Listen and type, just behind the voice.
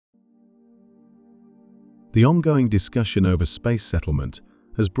The ongoing discussion over space settlement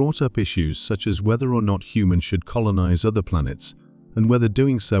has brought up issues such as whether or not humans should colonize other planets and whether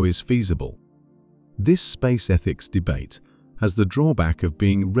doing so is feasible. This space ethics debate has the drawback of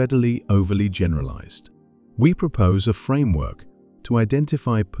being readily overly generalized. We propose a framework to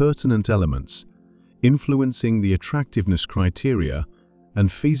identify pertinent elements influencing the attractiveness criteria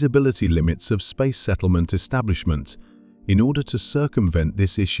and feasibility limits of space settlement establishment in order to circumvent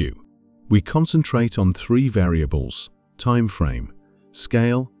this issue. We concentrate on three variables: time frame,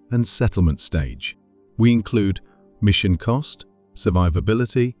 scale, and settlement stage. We include mission cost,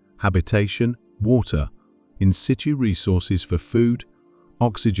 survivability, habitation, water, in situ resources for food,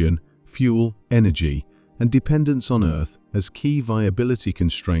 oxygen, fuel, energy, and dependence on Earth as key viability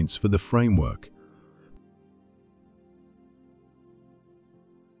constraints for the framework.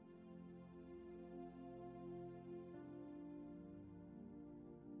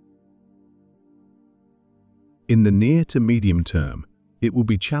 In the near to medium term, it will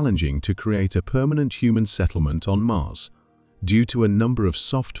be challenging to create a permanent human settlement on Mars due to a number of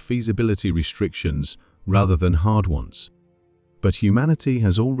soft feasibility restrictions rather than hard ones. But humanity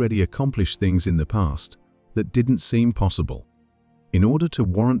has already accomplished things in the past that didn't seem possible. In order to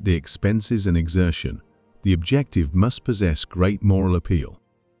warrant the expenses and exertion, the objective must possess great moral appeal.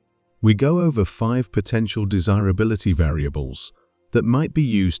 We go over 5 potential desirability variables that might be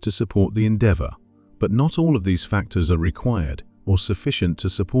used to support the endeavor, but not all of these factors are required or sufficient to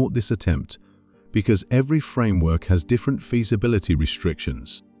support this attempt because every framework has different feasibility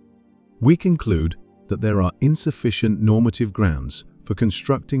restrictions. We conclude that there are insufficient normative grounds for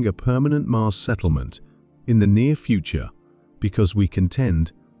constructing a permanent Mars settlement in the near future because we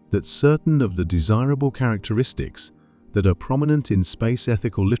contend that certain of the desirable characteristics that are prominent in space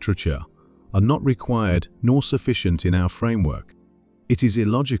ethical literature are not required nor sufficient in our framework. It is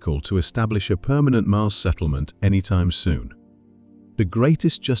illogical to establish a permanent Mars settlement anytime soon. The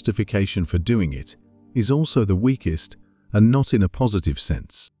greatest justification for doing it is also the weakest, and not in a positive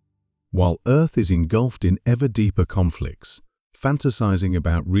sense. While Earth is engulfed in ever deeper conflicts, fantasizing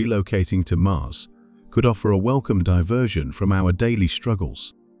about relocating to Mars could offer a welcome diversion from our daily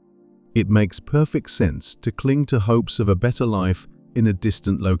struggles. It makes perfect sense to cling to hopes of a better life in a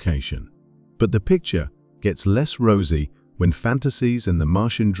distant location. But the picture gets less rosy when fantasies and the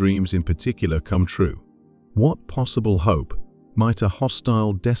Martian dreams in particular come true. What possible hope might a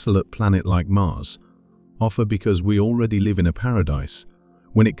hostile, desolate planet like Mars offer because we already live in a paradise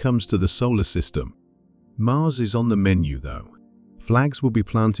when it comes to the solar system? Mars is on the menu though. Flags will be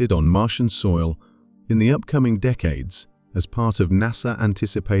planted on Martian soil in the upcoming decades as part of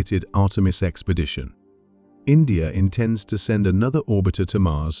NASA-anticipated Artemis expedition. India intends to send another orbiter to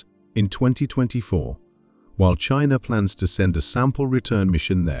Mars in 2024, while China plans to send a sample return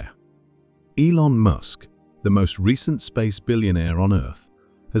mission there. Elon Musk, the most recent space billionaire on Earth,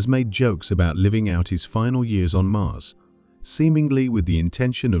 has made jokes about living out his final years on Mars, seemingly with the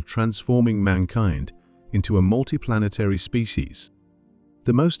intention of transforming mankind into a multiplanetary species.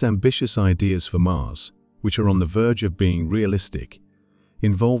 The most ambitious ideas for Mars, which are on the verge of being realistic,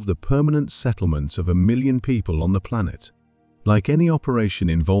 involve the permanent settlement of 1 million people on the planet. Like any operation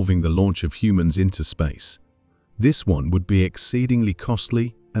involving the launch of humans into space, this one would be exceedingly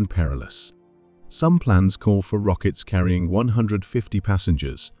costly and perilous. Some plans call for rockets carrying 150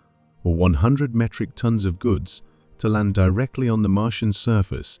 passengers or 100 metric tons of goods to land directly on the Martian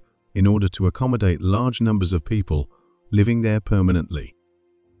surface in order to accommodate large numbers of people living there permanently.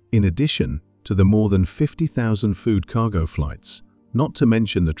 In addition to the more than 50,000 food cargo flights, not to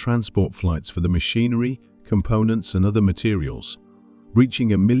mention the transport flights for the machinery, components, and other materials, reaching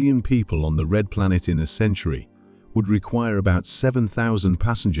 1 million people on the red planet in a century would require about 7,000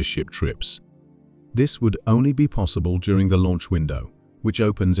 passenger ship trips. This would only be possible during the launch window, which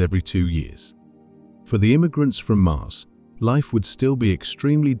opens every 2 years. For the immigrants from Mars, life would still be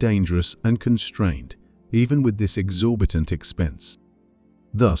extremely dangerous and constrained, even with this exorbitant expense.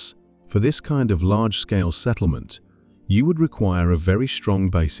 Thus, for this kind of large-scale settlement, you would require a very strong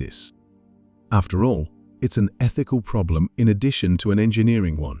basis. After all, it's an ethical problem in addition to an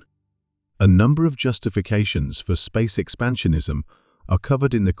engineering one. A number of justifications for space expansionism are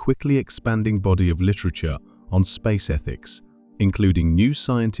covered in the quickly expanding body of literature on space ethics, including new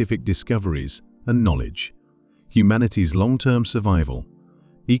scientific discoveries and knowledge, humanity's long-term survival,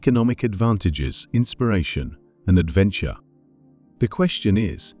 economic advantages, inspiration, and adventure. The question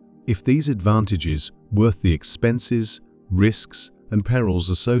is, if these advantages worth the expenses, risks, and perils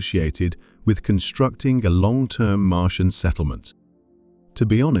associated with constructing a long-term Martian settlement? To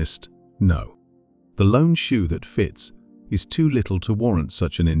be honest, no. The lone shoe that fits is too little to warrant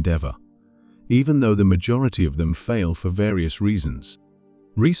such an endeavor. even though the majority of them fail for various reasons.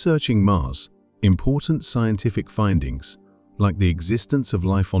 Researching Mars, important scientific findings, like the existence of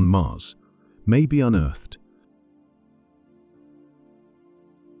life on Mars, may be unearthed.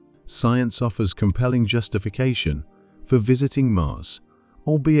 Science offers compelling justification for visiting Mars,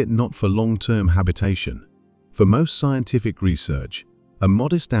 albeit not for long-term habitation. For most scientific research, a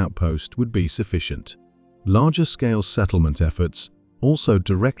modest outpost would be sufficient. Larger-scale settlement efforts also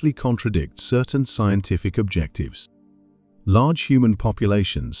directly contradict certain scientific objectives. Large human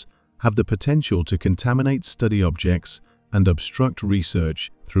populations have the potential to contaminate study objects and obstruct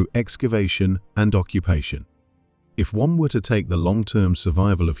research through excavation and occupation. If one were to take the long-term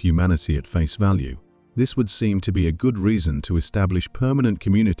survival of humanity at face value, this would seem to be a good reason to establish permanent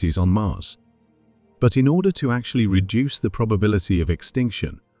communities on Mars. But in order to actually reduce the probability of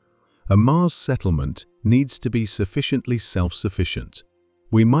extinction, a Mars settlement needs to be sufficiently self-sufficient.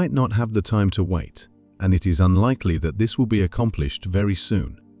 We might not have the time to wait, and it is unlikely that this will be accomplished very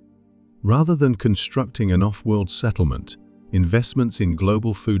soon. Rather than constructing an off-world settlement, investments in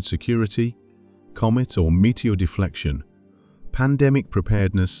global food security, comet or meteor deflection, pandemic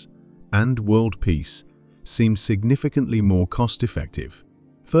preparedness, and world peace seem significantly more cost-effective.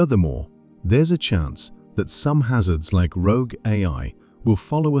 Furthermore, there's a chance that some hazards like rogue AI will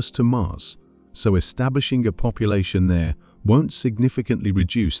follow us to Mars, so establishing a population there won't significantly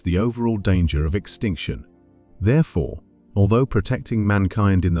reduce the overall danger of extinction. Therefore, although protecting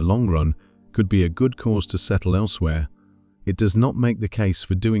mankind in the long run could be a good cause to settle elsewhere, it does not make the case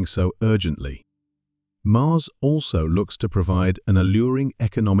for doing so urgently. Mars also looks to provide an alluring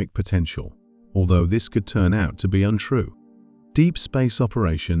economic potential, although this could turn out to be untrue. Deep space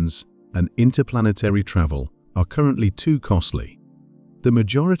operations and interplanetary travel are currently too costly. The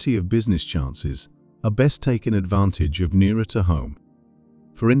majority of business chances are best taken advantage of nearer to home.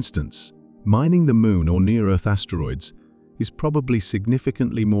 For instance, mining the Moon or near-Earth asteroids is probably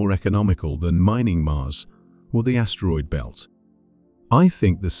significantly more economical than mining Mars or the asteroid belt. I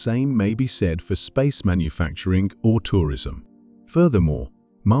think the same may be said for space manufacturing or tourism. Furthermore,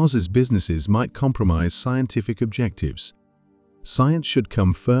 Mars's businesses might compromise scientific objectives. Science should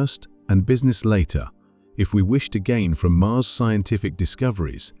come first and business later if we wish to gain from Mars' scientific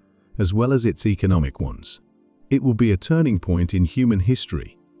discoveries as well as its economic ones. It will be a turning point in human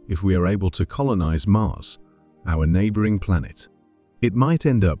history if we are able to colonize Mars, our neighboring planet. It might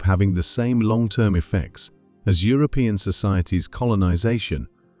end up having the same long-term effects as European society's colonization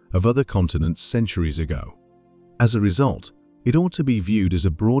of other continents centuries ago. As a result, it ought to be viewed as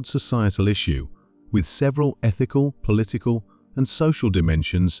a broad societal issue with several ethical, political, and social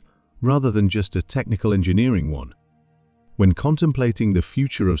dimensions rather than just a technical engineering one. When contemplating the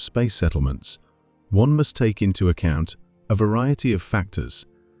future of space settlements, one must take into account a variety of factors,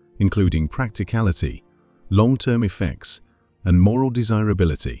 including practicality, long-term effects, and moral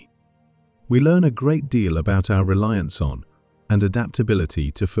desirability. We learn a great deal about our reliance on and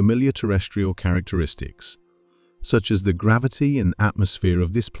adaptability to familiar terrestrial characteristics, such as the gravity and atmosphere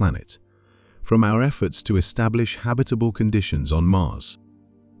of this planet, from our efforts to establish habitable conditions on Mars.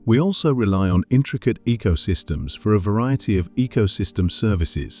 We also rely on intricate ecosystems for a variety of ecosystem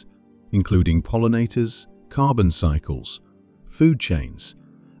services, including pollinators, carbon cycles, food chains,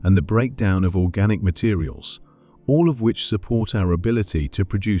 and the breakdown of organic materials, all of which support our ability to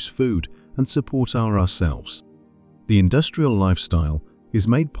produce food and support ourselves. The industrial lifestyle is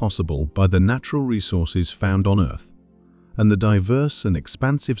made possible by the natural resources found on Earth, and the diverse and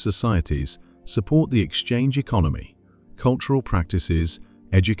expansive societies support the exchange economy, cultural practices,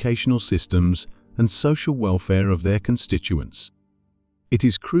 educational systems, and social welfare of their constituents. It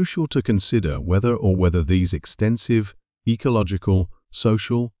is crucial to consider whether these extensive ecological,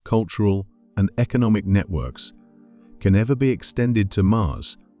 social, cultural, and economic networks can ever be extended to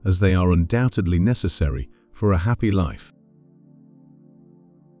Mars, as they are undoubtedly necessary for a happy life.